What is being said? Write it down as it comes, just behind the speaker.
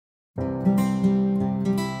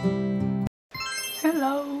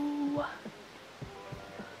Hello!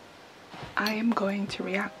 I am going to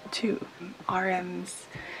react to RM's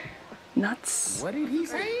Nuts. What did he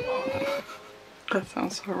say? That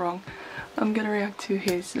sounds so wrong. I'm gonna react to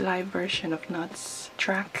his live version of Nuts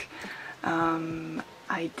track.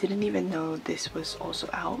 I didn't even know this was also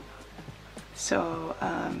out. So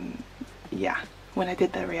yeah, when I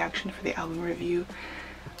did that reaction for the album review,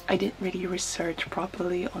 I didn't really research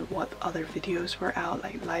properly on what other videos were out,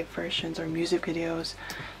 like live versions or music videos.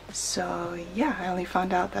 So yeah, I only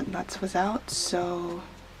found out that Nuts was out, so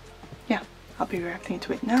yeah, I'll be reacting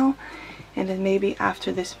to it now. And then maybe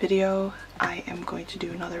after this video, I am going to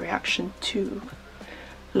do another reaction to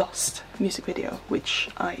Lost music video, which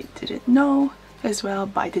I didn't know as well,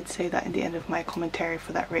 but I did say that in the end of my commentary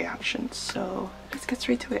for that reaction. So let's get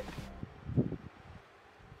straight to it.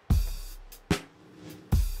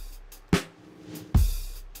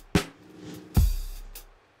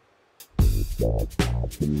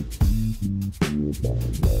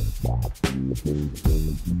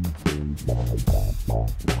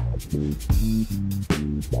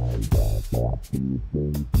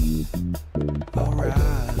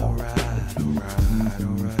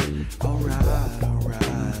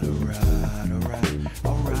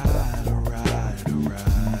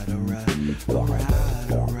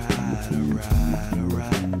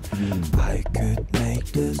 I could make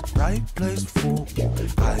this right place for you.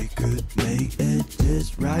 I could make it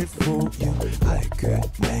just right for you. I could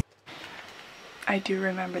make. I do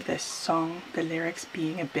remember this song, the lyrics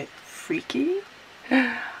being a bit freaky.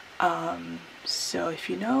 So if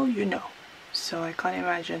you know, you know. So I can't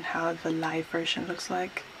imagine how the live version looks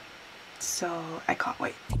like. So I can't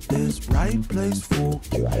wait. This right place for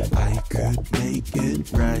you. I could make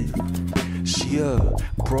it right. She a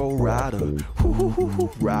pro rider,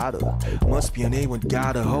 rider. Must be an A1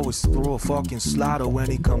 gotta always throw a fucking slaughter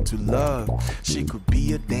when it come to love. She could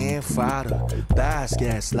be a damn fighter, fast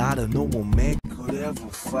gas slider. No one man could ever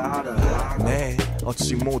fight her. 네,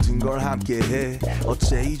 어찌 모든 걸 함께해.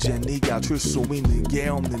 어째 이제 네가 줄 수 있는 게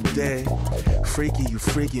없는데. Freaky, you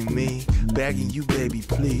freaking me. Begging you, baby,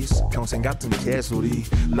 please. 평생 같은 개소리.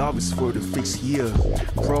 Love is for the freaks here.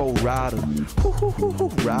 Pro rider,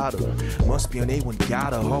 rider. Must be an A1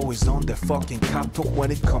 gotta always on that fucking cop talk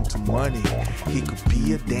when it come to money. He could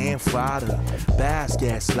be a damn fighter, fast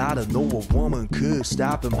gas slider. No a woman could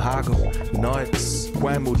stop him. 하고 nuts.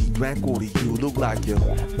 괴물이 된 꼴이. You look like your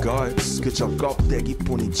guts. 그저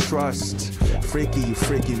껍데기뿐인 trust. Freaky, you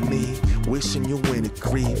freaking me. Wishing you in a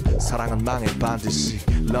creep. 사랑은 망해 반드시.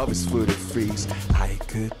 Love is for the freaks. I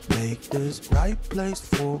could make this right place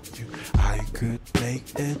for you. I could make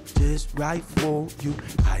it just right for you.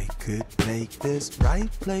 I could make this right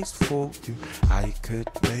place for you. I could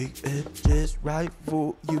make it just right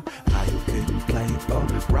for you. I could play a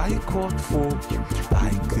right chord for you.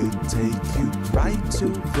 I could take you right to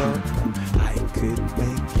the. I could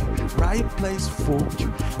make you right place for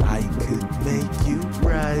you. I could make you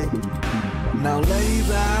right. Now lay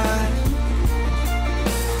back.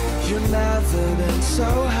 You've never been so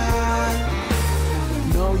high.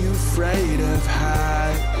 No, you're afraid of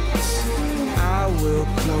heights. I will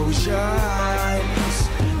close your eyes.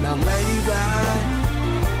 Now lay back.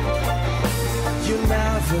 You've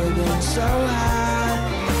never been so high.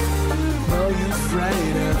 No, you're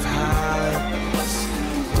afraid of heights.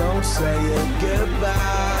 Don't say it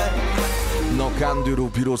goodbye. 너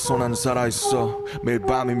간뒤로 비로소 난 살아있어. 매일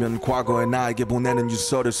밤이면 과거에 나에게 보내는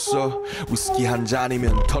유서를 써. 위스키 한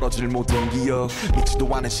잔이면 털어질 모든 기억.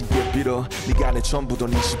 믿지도 않은 신기에 빌어. 네가 내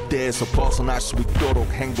전부던 20대에서 벗어날 수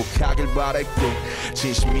있도록 행복하길 바랄게.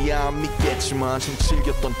 진심이야 안 믿겠지만 참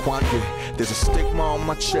즐겼던 관계. There's a stigma on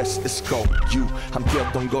my chest, it's called you.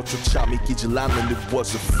 함께였던 것조차 믿기질 않는 it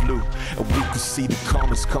was a fluke. And we could see the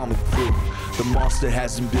comments coming through. The monster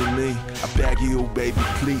hasn't been me. I beg you, baby,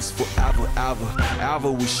 please, forever,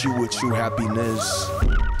 ever wish you a true happiness.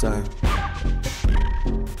 Damn.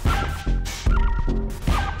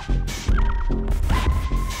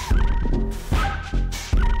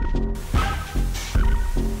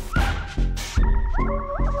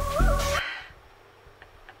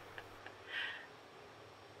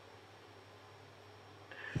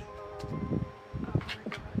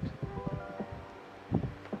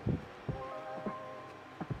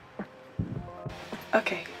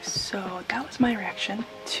 Okay, so that was my reaction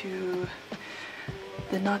to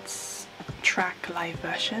the Nuts track live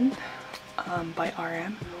version by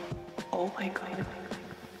RM. Oh my god.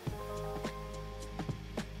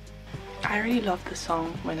 I really loved the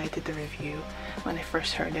song when I did the review, when I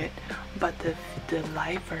first heard it, but the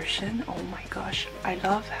live version, oh my gosh, I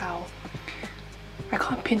love how I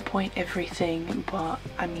can't pinpoint everything, but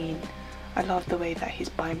I mean, I love the way that he's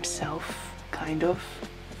by himself, kind of.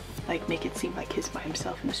 Like, make it seem like he's by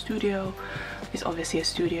himself in the studio. It's obviously a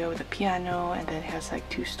studio with a piano, and then it has like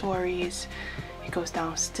 2 stories. He goes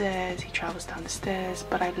downstairs, he travels down the stairs,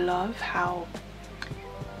 but I love how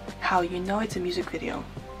you know it's a music video,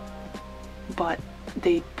 but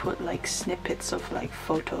they put like snippets of like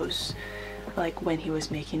photos, like when he was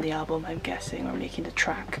making the album, I'm guessing, or making the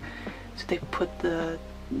track. So they put the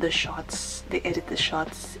shots, they edit the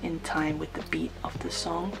shots in time with the beat of the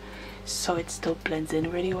song, so it still blends in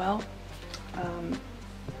really well.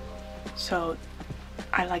 So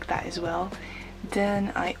I like that as well.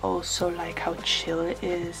 Then I also like how chill it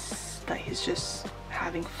is, that he's just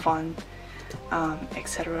having fun,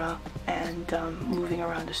 etc., and moving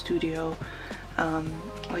around the studio,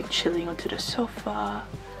 like chilling onto the sofa,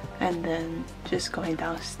 and then just going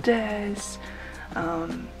downstairs,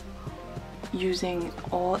 using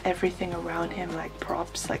everything around him like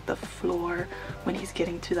props, like the floor when he's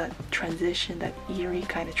getting to that transition, that eerie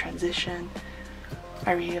kind of transition.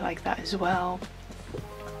 I really like that as well.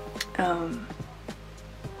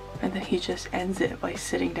 And then he just ends it by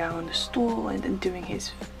sitting down on the stool and then doing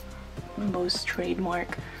his most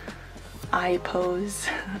trademark eye pose.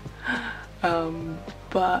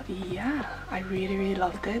 But yeah, I really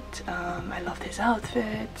loved it. I loved his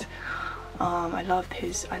outfit. I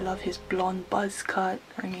love his blonde buzz cut.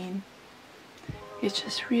 I mean, it's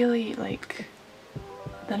just really, like,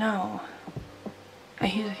 I don't know. And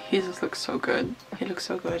he just looks so good. He looks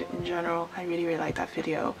so good in general. I really like that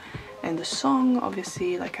video. And the song,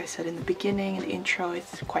 obviously, like I said in the beginning, in the intro,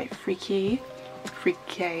 it's quite freaky with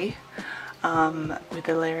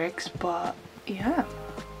the lyrics, but yeah.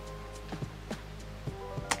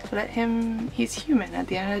 Let him, he's human at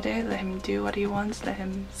the end of the day. Let him do what he wants, let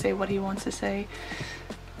him say what he wants to say.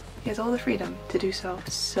 He has all the freedom to do so.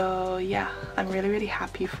 So yeah, I'm really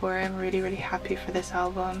happy for him, really happy for this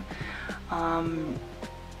album.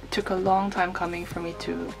 Took a long time coming for me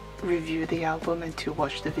to review the album and to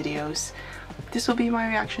watch the videos. This will be my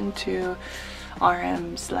reaction to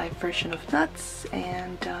RM's live version of Nuts,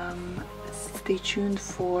 and stay tuned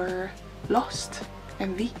for Lost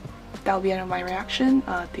MV. That'll be the end of my reaction.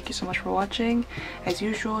 Thank you so much for watching. As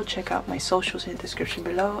usual, check out my socials in the description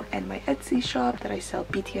below and my Etsy shop that I sell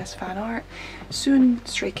BTS fan art. Soon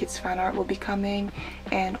Stray Kids fan art will be coming,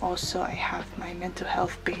 and also I have my mental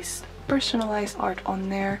health based personalized art on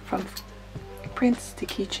there, from prints to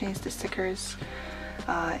keychains to stickers,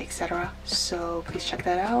 etc. So please check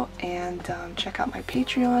that out, and check out my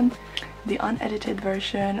Patreon. The unedited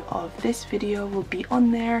version of this video will be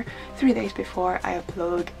on there 3 days before I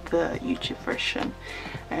upload the YouTube version,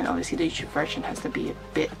 and obviously the YouTube version has to be a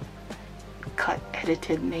bit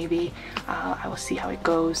edited maybe. I will see how it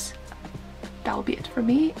goes. That will be it for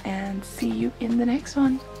me, and see you in the next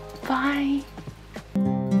one. Bye!